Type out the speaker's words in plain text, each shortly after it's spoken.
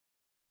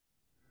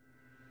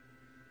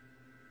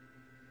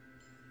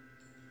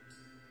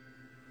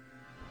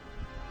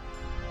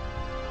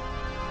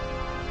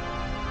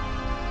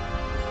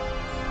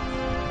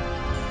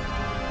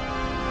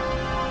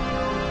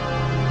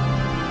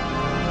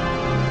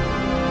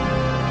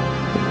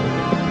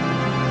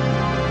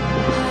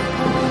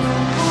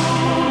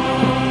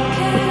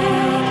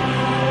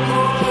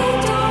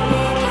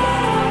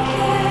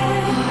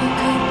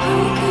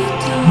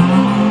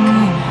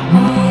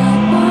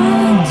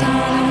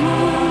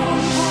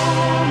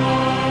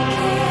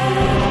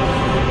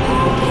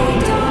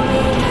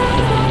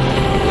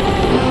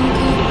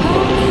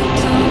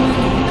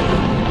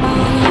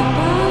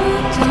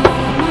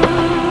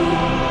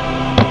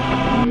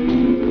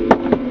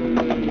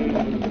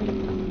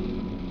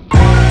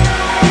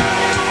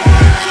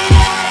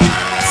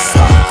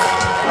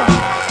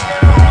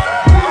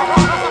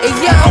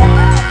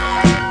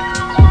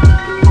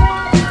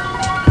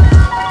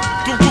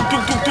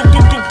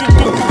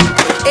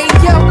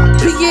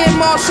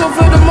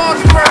Mars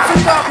birth, I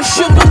thought we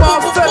shoot them all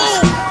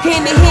first.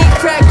 Hand to hand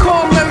crack,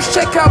 corn merch,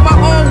 check out my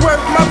own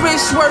work. My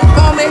wrist work,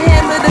 on the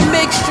hammer, the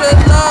mixture of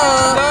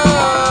love.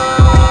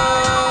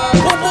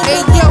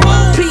 Hey yo,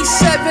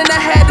 P7, I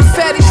had the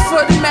fetish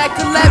for the Mac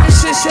 11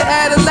 since your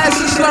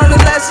adolescence. Learning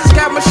lessons,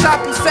 got my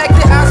shop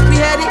infected, eyes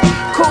beheaded.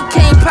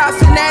 Cocaine pop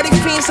fanatic,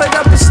 fiends light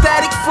up a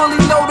static,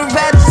 fully loaded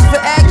ratchets for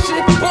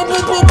action. Boom,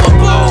 boom, boom, boom,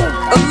 boom.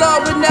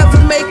 Allah would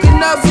never make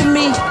another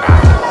me.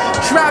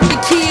 Dropped the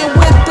key and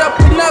whipped up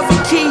another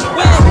key.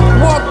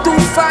 Walk through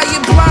fire,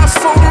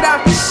 blindfolded, I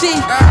can see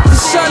the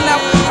sun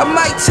out. I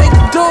might take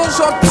the doors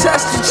off,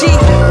 test the G.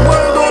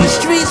 Word on the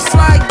streets,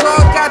 fly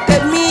guard, got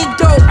that mean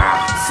dope.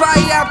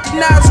 Fire out the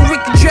nozzle, we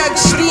can drag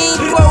a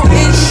steamboat.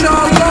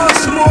 Inshallah,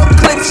 some more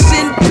clips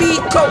in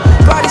Pico.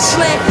 Body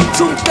slam,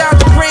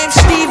 2,000 grams,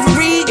 Steve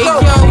Rigo.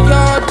 Hey, yo,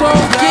 y'all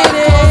don't get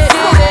it.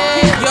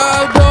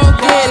 Y'all don't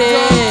get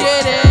it.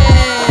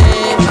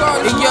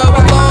 Hey, yo,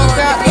 Allah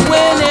got me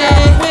winning.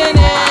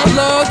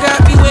 Allah got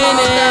me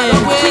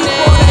winning.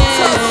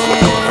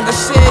 I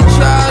said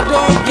y'all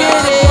don't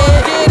get it.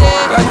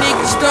 Y'all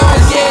niggas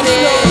don't get it.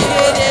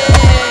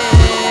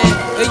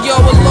 Hey, yo,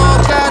 Allah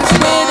got us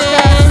winning.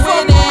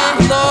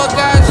 Allah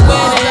got us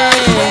winning.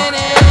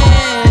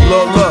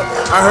 Look,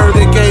 I heard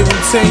they gave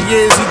him 10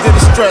 years, he did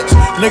a stretch.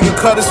 Nigga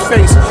cut his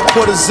face,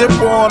 put a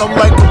zipper on him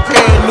like a pair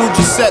of new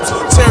Giuseppe's.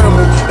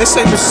 Terrible, they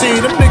say machine,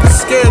 them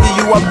niggas scared of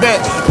you, I bet.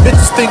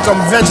 Bitches think I'm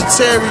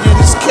vegetarian,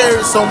 it's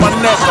carrots on my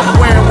neck.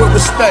 I'm wearing with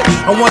respect,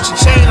 I want your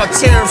chain, I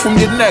tear it from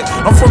your neck.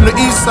 I'm from the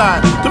east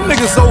side, them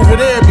niggas over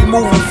there be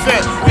moving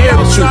fat. Yeah,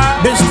 with you,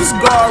 bitch, this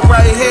guard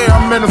right here,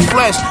 I'm in the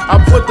flesh. I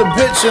put the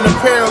bitch in a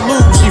pair of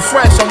lubes, she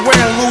fresh, I'm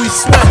wearing Louis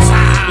sweats.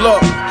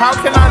 Look, how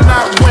can I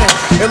not win?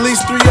 At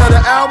least 3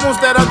 other albums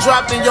that I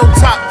dropped in your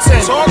top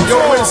 10. Your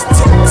wrist,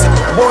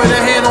 boy, the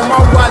hand on my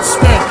watch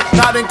spin.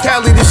 Not in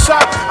Cali, the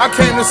shop, I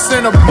came to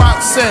send a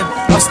box in.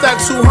 I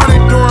stacked 200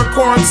 during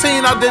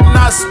quarantine, I did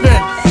not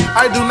spend.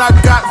 I do not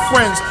got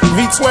friends.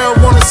 V12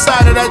 on the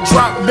side of that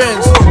drop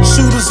Benz.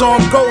 Shooters on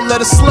go,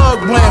 let a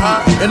slug blend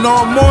me. And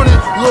all morning,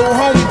 little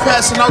homie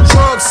passing out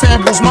drug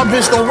samples. My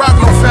bitch don't rock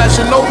no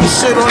Fashion Nova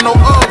shit or no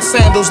UGG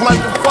sandals. Like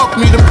to fuck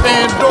me, the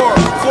Pandora.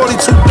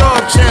 42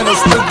 dog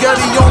channels.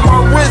 Spaghetti on my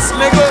wrist,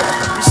 nigga.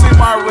 You see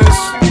my wrist?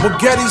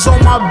 Spaghetti's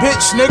on my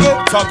bitch,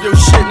 nigga. Talk your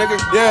shit,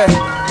 nigga. Yeah.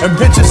 And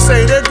bitches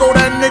say, there go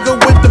that nigga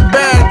with the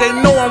bag. They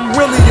know I'm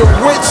really a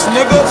rich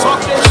nigga.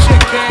 Talk your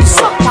shit, gang.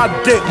 Suck my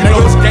dick, nigga.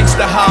 You know it's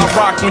gangsta how I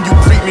rock when you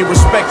treat me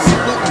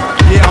respectfully.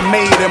 Yeah, I'm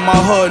made in my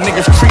hood,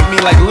 niggas treat me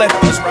like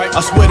lefties. I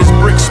swear this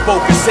brick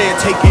spoke and said,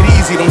 take it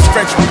easy, don't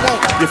stretch me.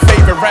 Your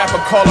favorite rapper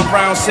calling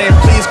around saying,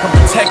 please come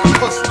protect me.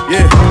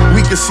 Yeah,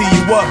 we can see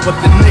you up, but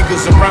the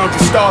niggas around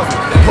you starving.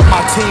 Put my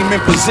team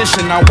in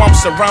position, now I'm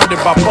surrounded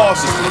by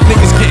bosses.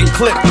 Niggas getting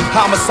clipped,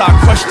 homicide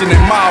questioning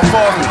my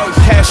involvement.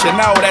 Cashing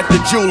out at the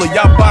jeweler,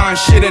 y'all buying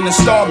shit in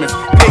installments.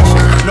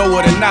 Patience, know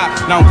it or not,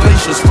 now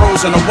glaciers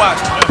frozen to watch.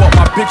 Bought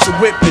my bitch a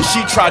whip and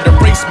she tried to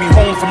race me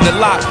home from the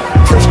lot.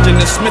 Christian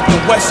and Smith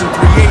 & Wesson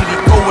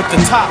 380, go with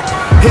the top.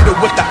 Hit it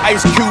with the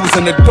ice cubes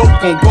and the dope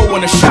gon' go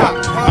in the shop.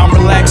 I'm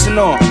relaxing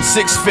on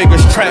 6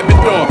 figures, trapping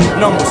on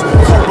numbers.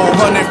 Couple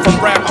hundred from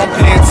rap, I'm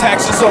paying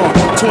taxes on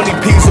 20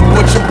 P's of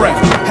butcher breath.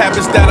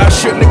 Habits that I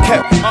shouldn't have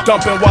kept.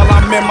 Dumping while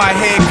I'm in my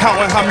head,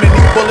 counting how many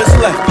bullets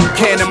left.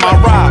 Can in my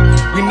ride.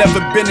 We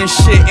never been in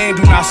shit and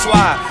do not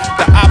slide.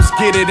 The ops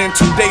get it in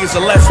 2 days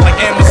or less, like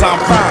Amazon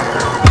Prime.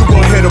 You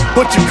gon' hear the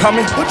butcher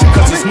coming,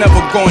 cause it's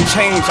never gon'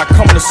 change. I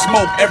come to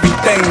smoke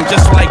everything,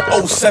 just like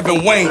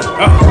 07 Wayne.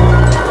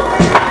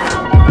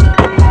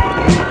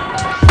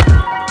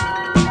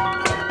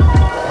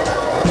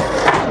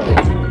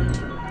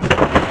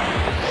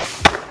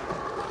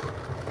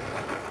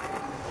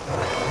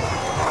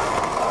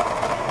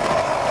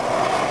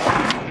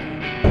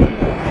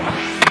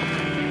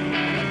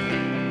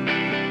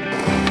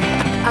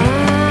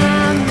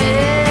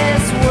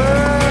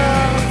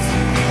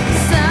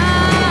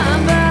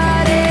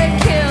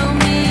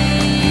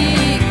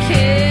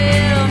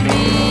 Kill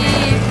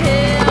me,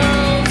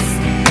 pills.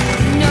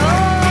 No.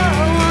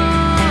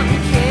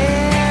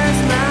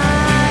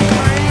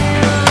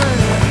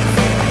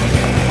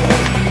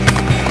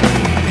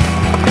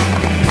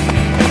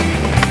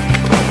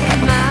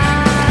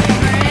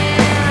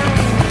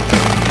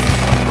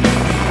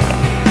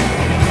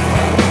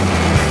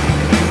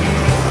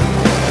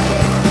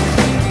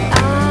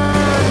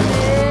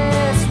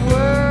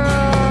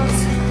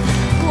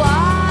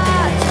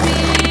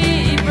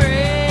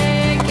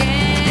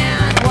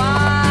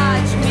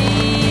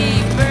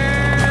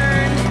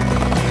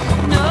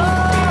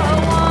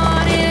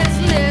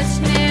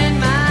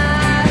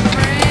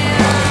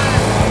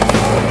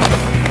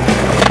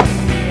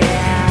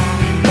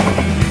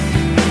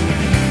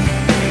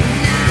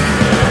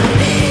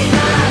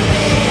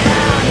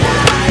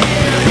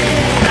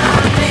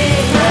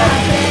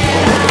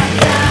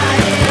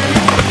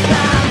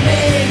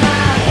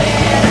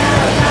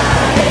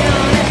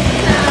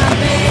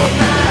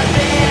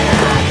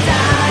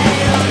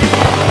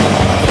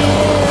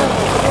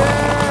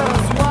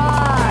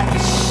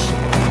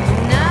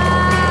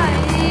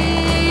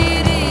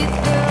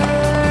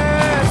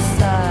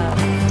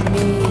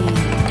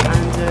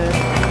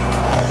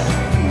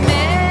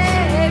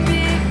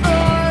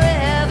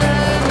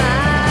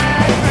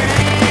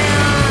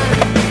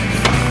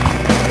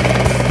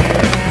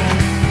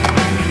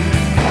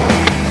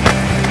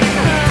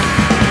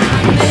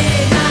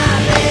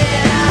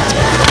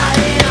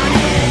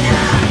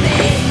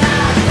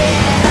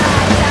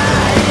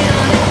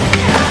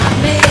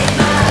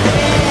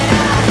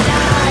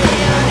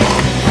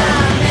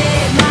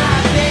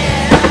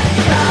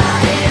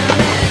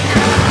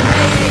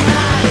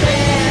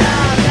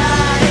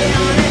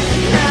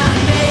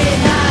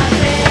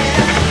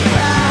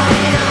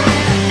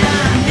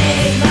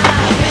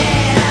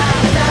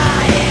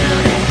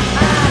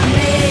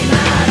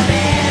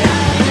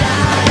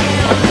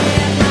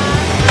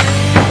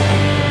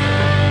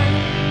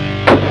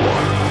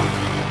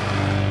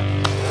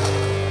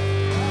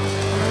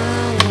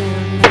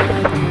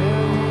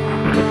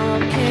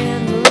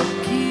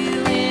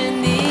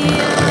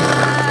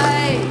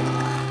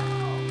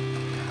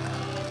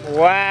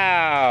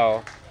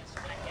 Wow.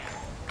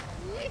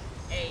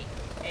 Hey,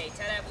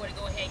 tell that boy to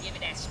go ahead and give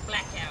it that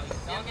splack out.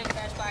 Don't give it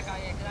that splack out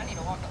yet, because I need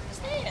to walk up the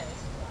stairs.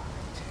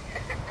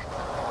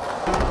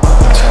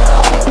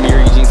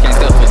 Mary jeans can't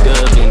stuff a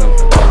dub in them.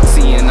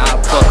 Seeing I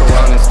fuck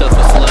around and stuff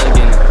a slug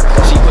in them.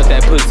 She put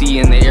that pussy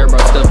in the air, bro,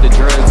 stuff the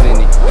drugs in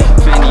it.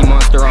 Fendi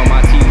monster on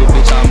my teeth, little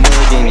bitch, I'm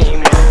more than it.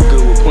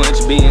 Good with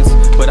punch bins,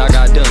 but I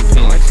got dump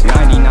pins.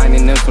 99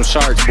 and them some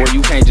sharks, boy,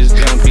 you can't just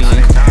jump in.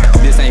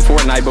 This ain't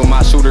Fortnite, but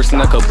my shooter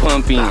snuck a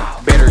pump in.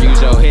 Better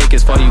use your head,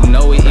 cause for you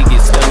know it, it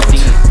gets stumped in.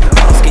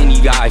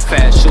 Skinny guy,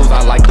 fat shoes,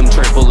 I like them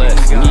triple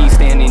S. Me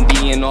standing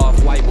D and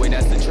off white, boy,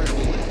 that's the triple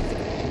S.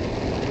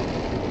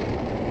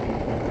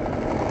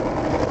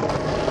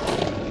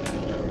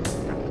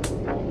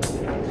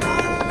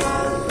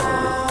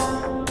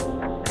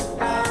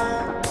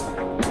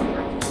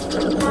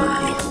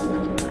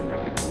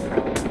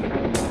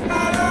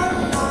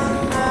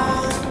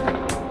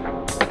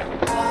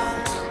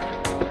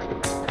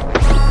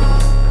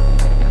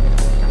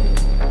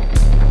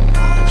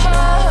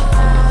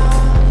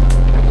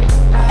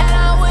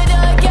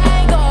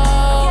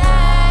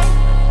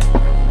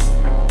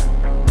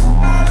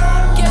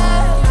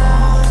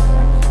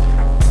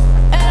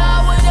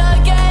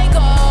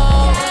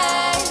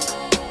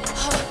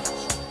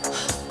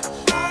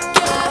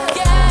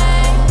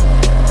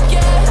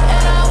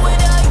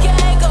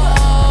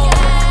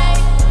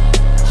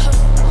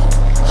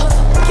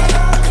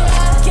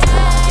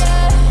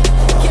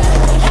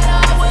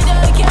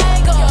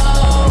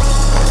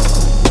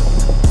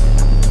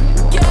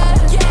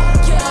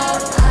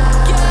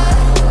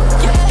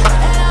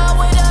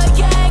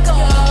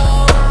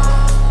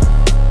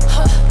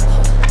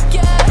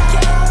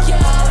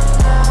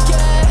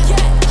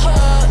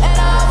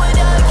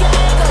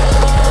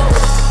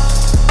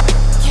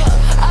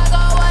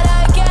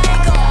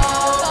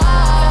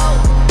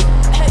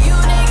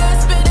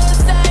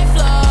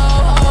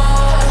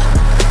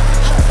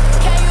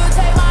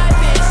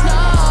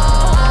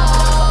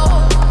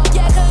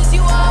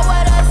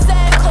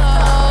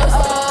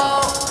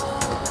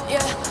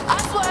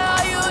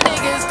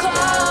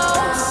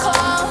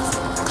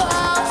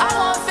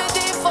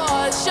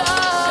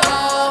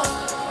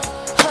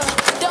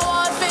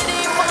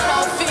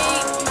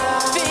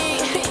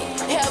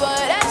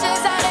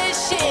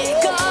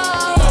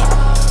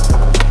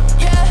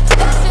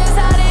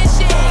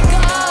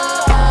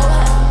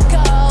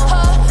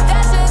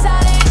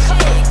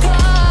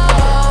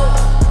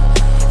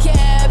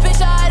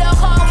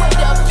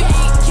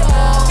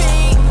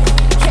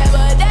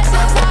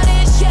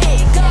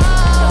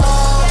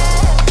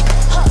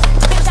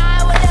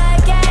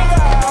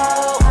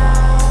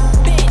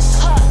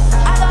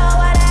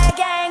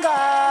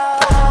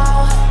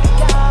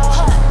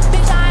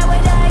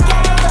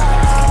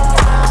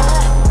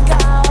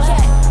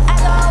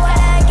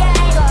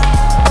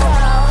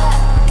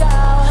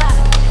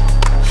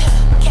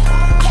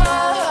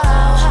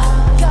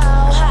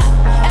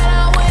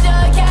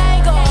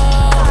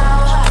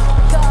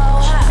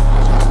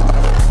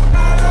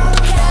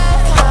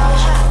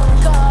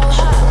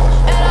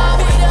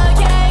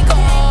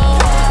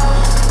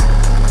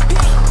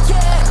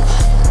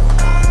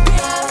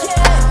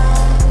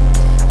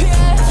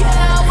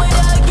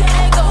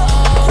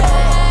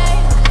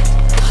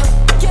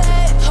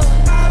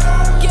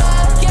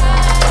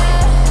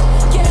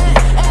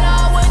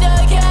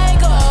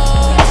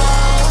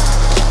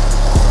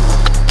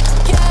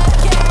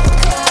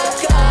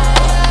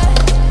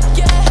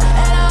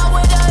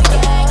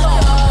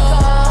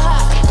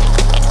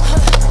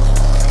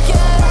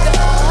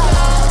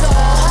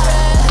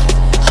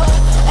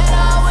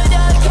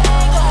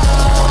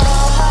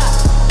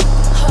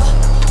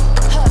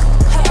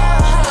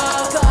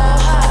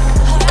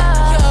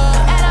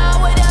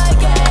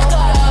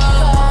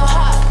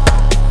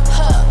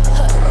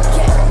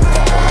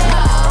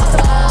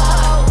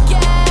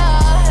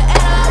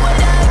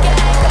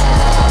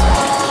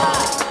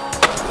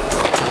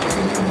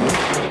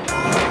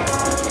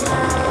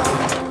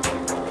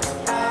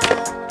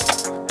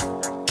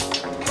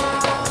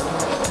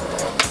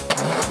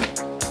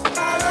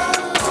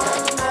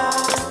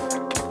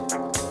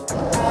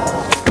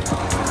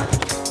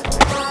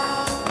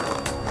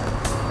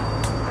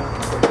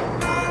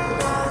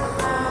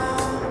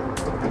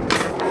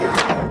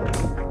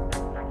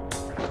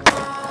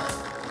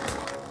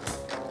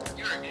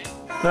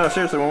 No,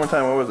 seriously, one more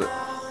time. What was it?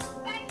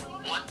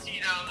 1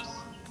 Tito's,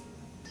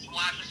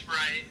 splash of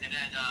Sprite, and then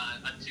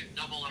a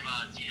double of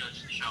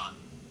Tito's shot.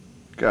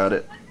 Got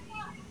it.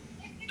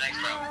 Thanks,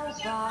 bro.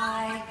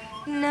 Bye.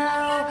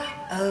 No,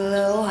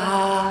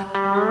 aloha.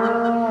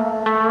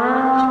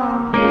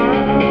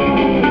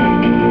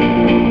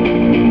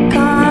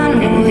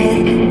 Gone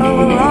with a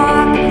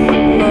rock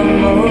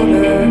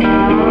promoter.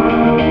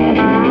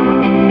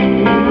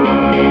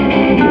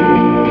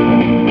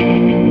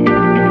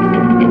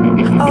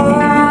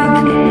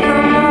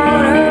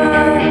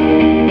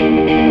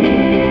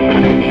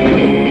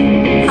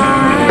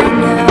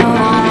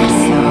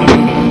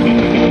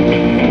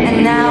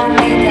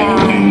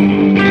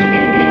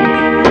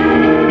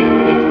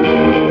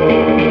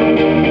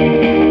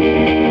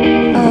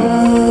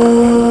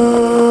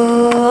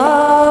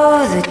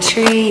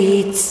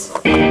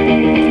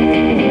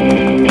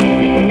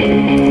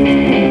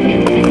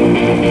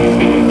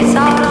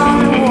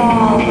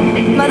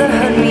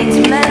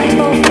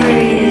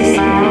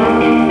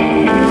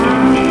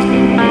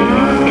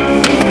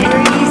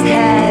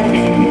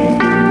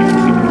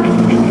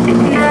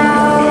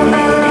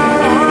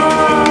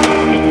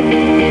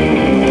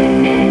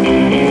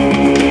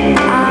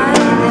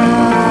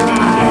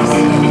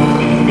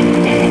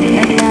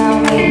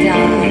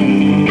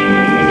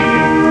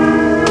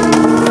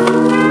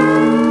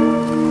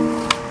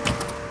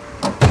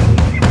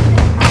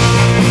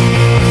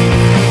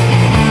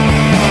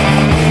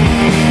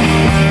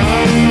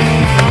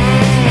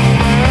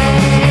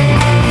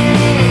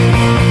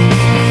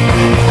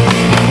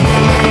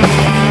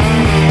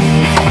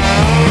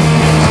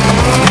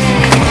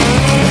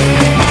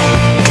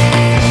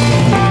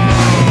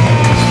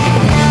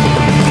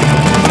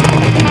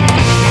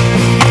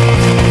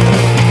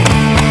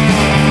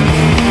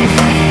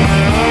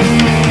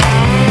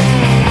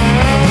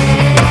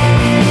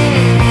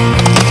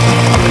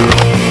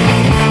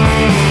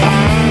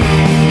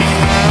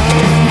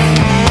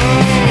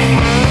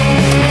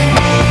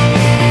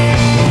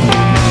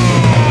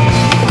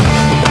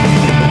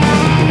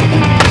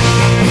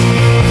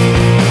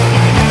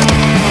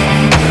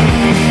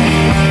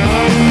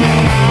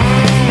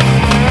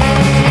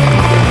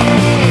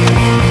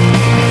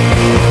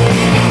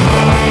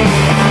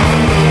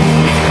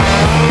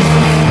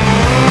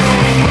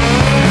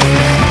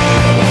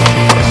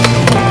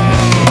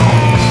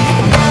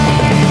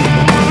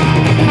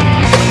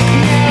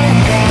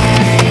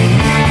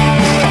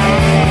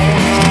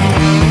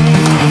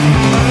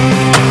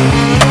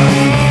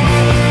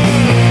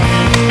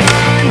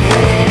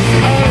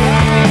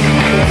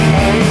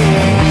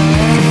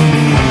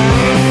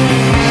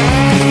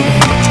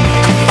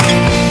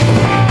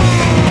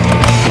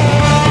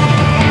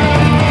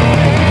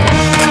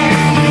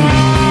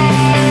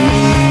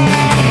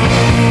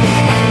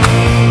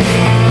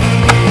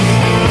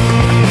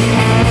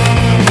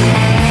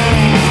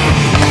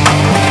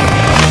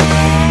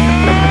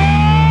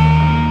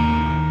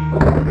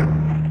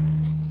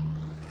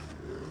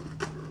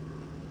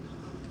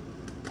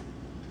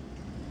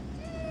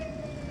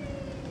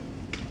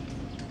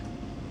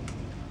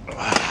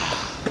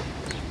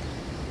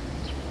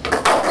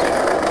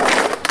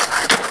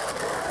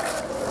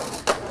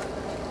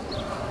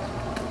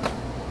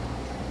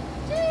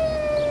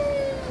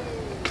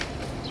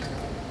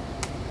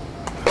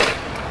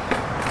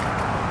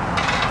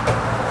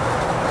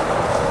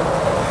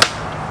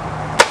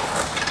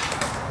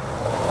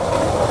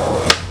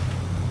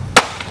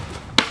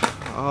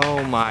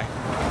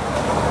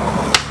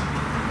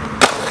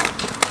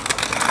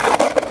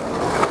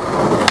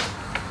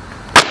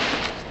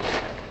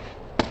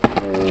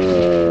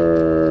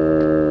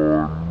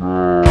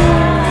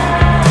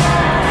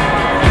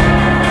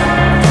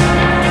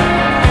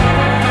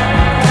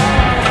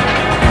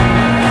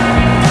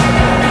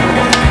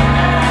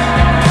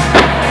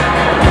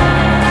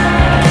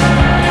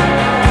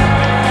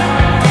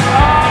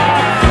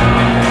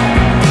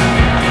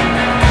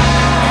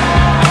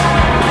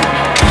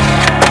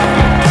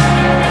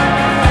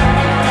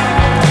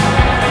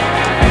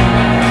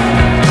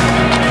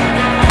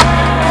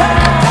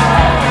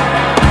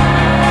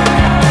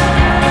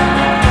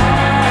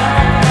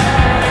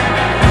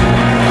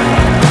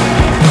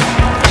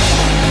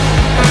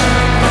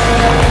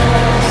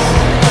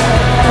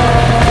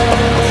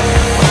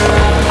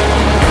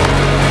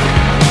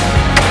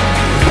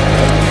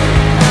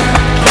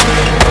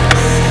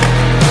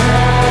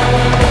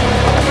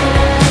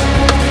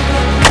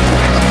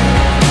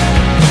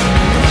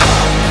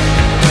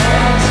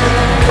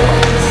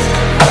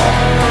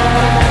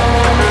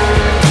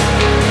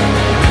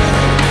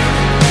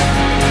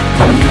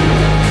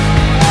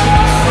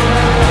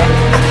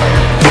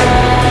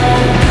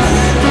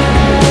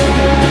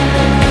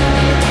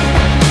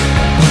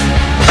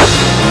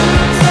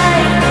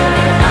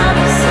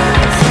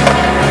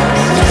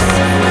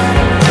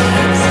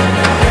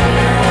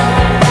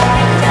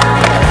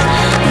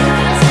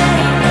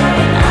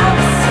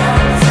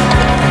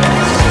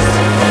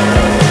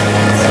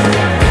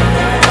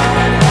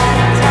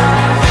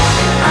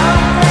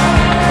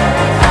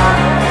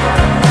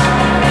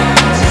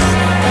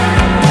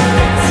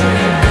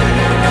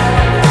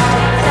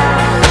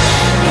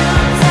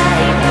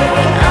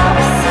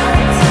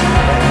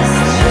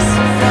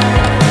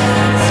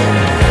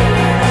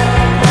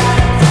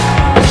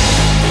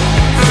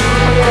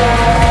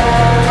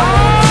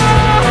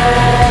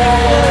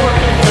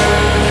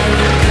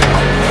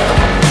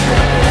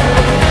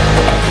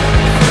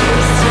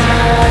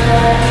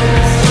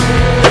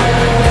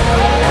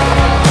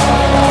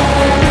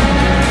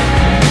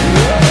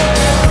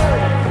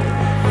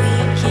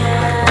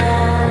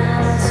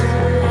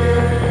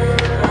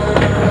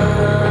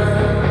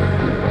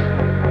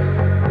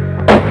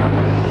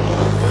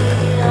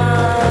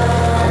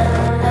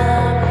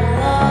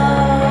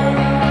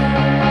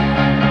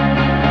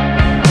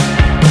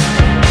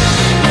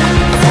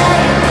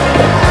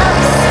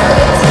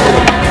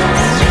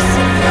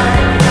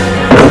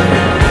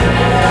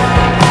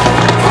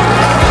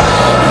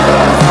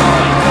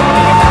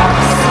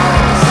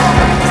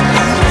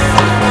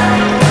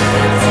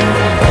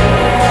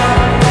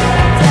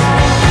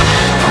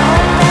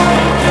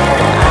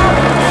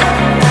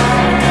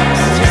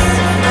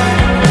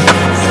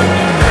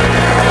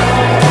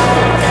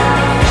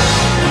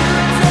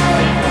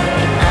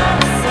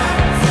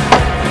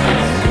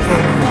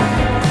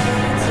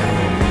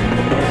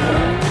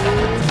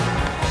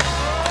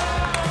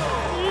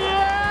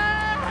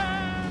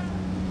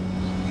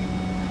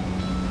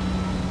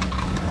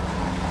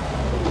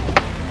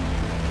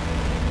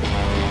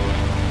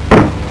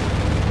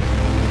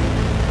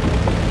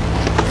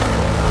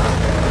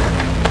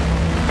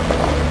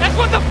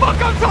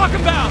 I'm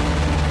talking about!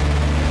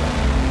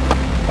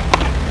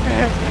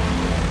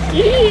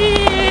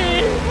 Yes!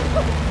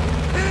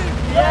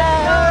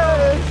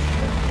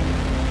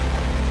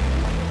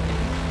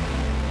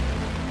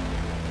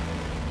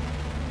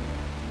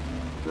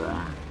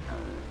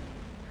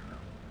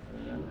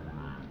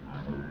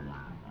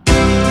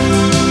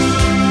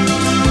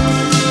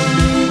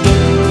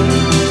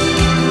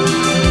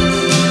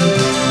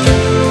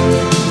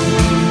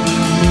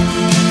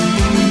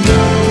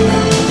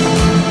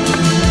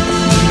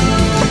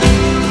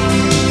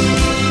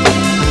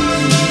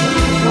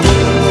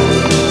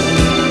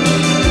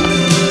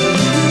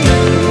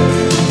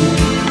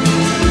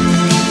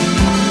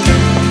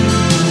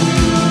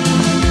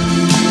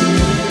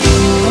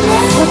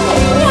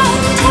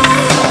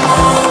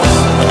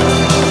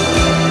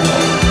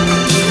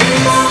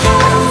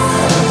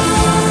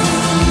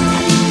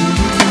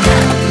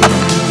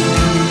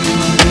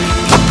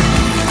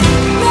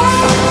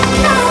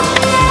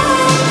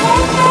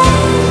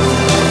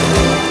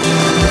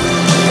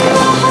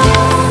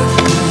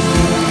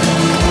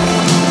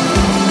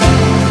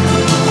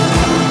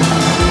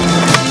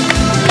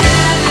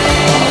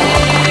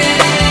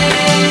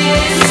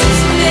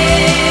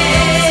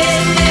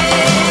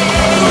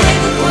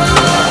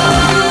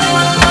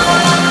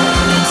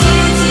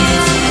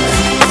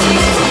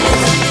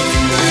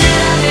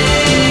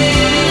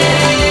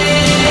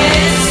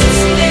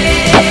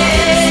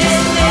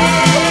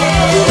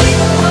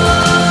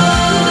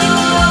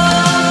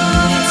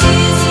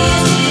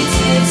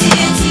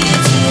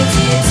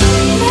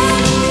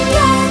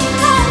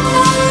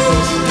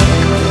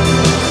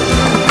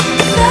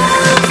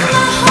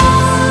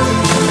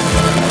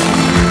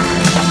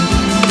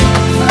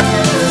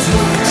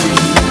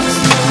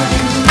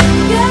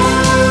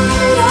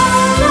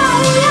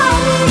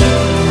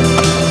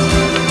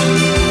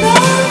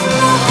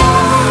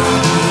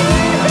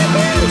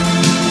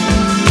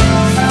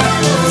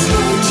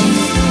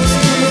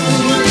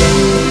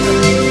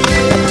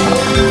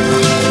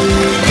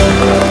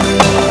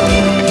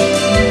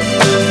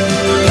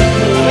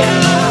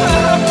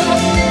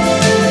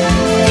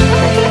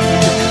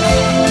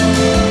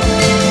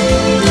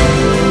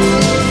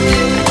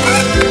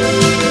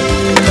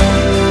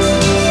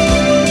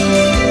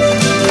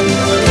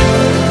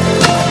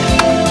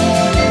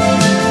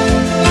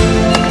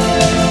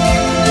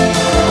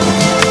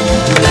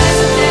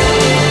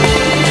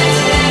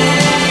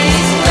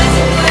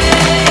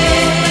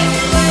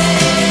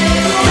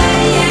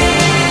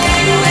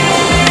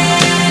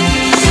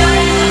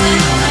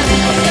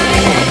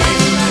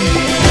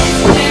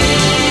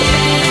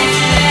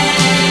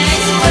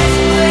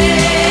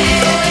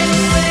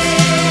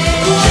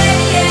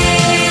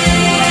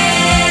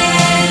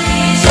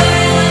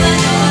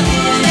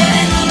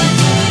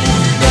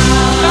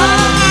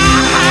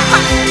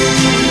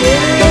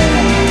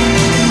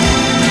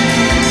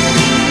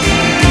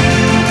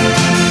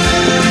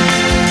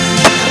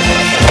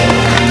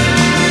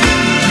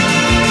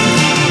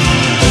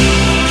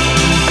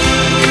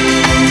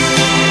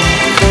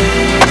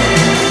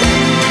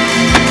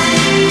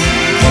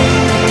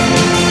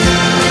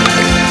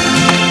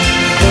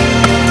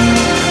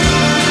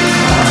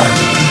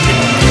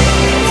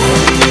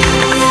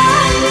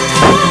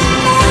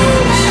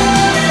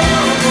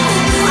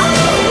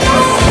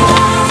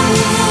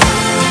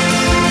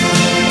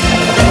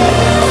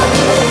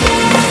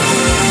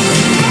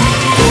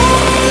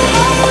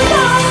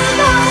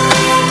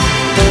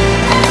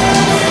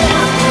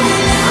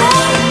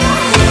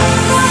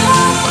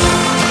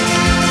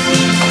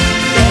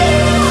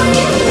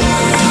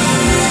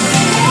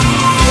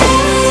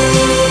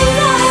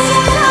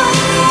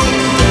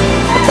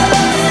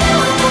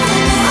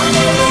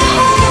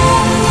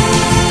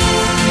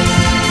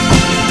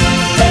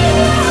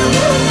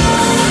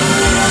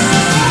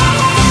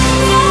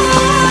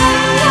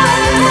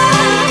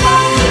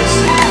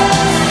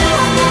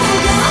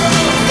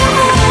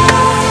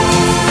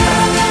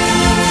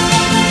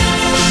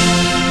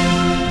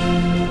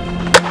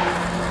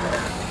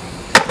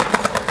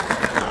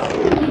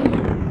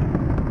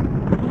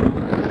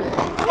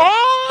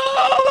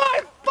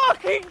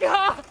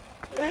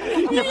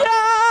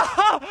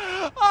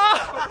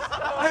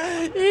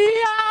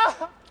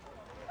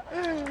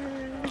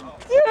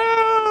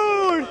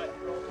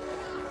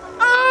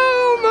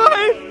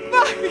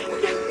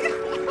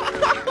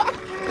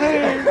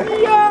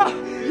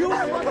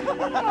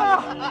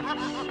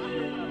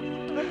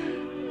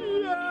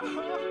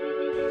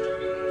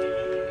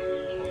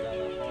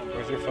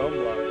 Where's your phone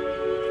block?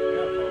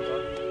 Yeah, phone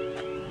block.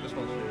 This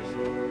one's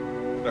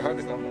yours. They're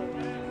hardly not mine.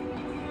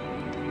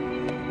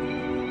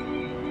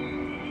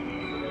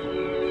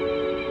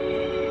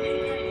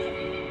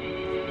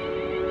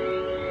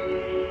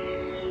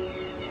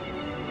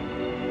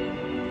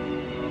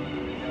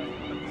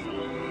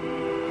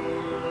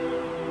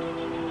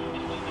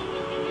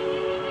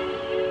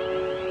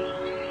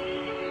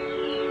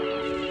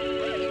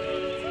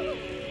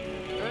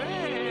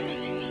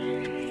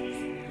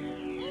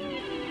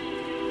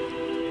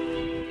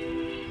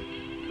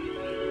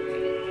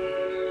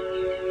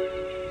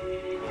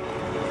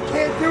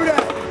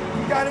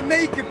 gotta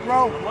make it,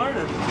 bro. I'm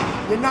learning.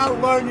 You're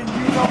not learning.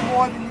 You know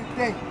more than you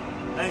think.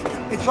 Thank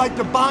you. It's like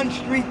the Bond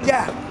Street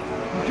Gap.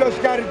 You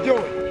just gotta do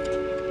it.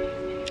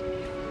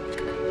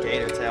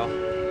 Gator tail.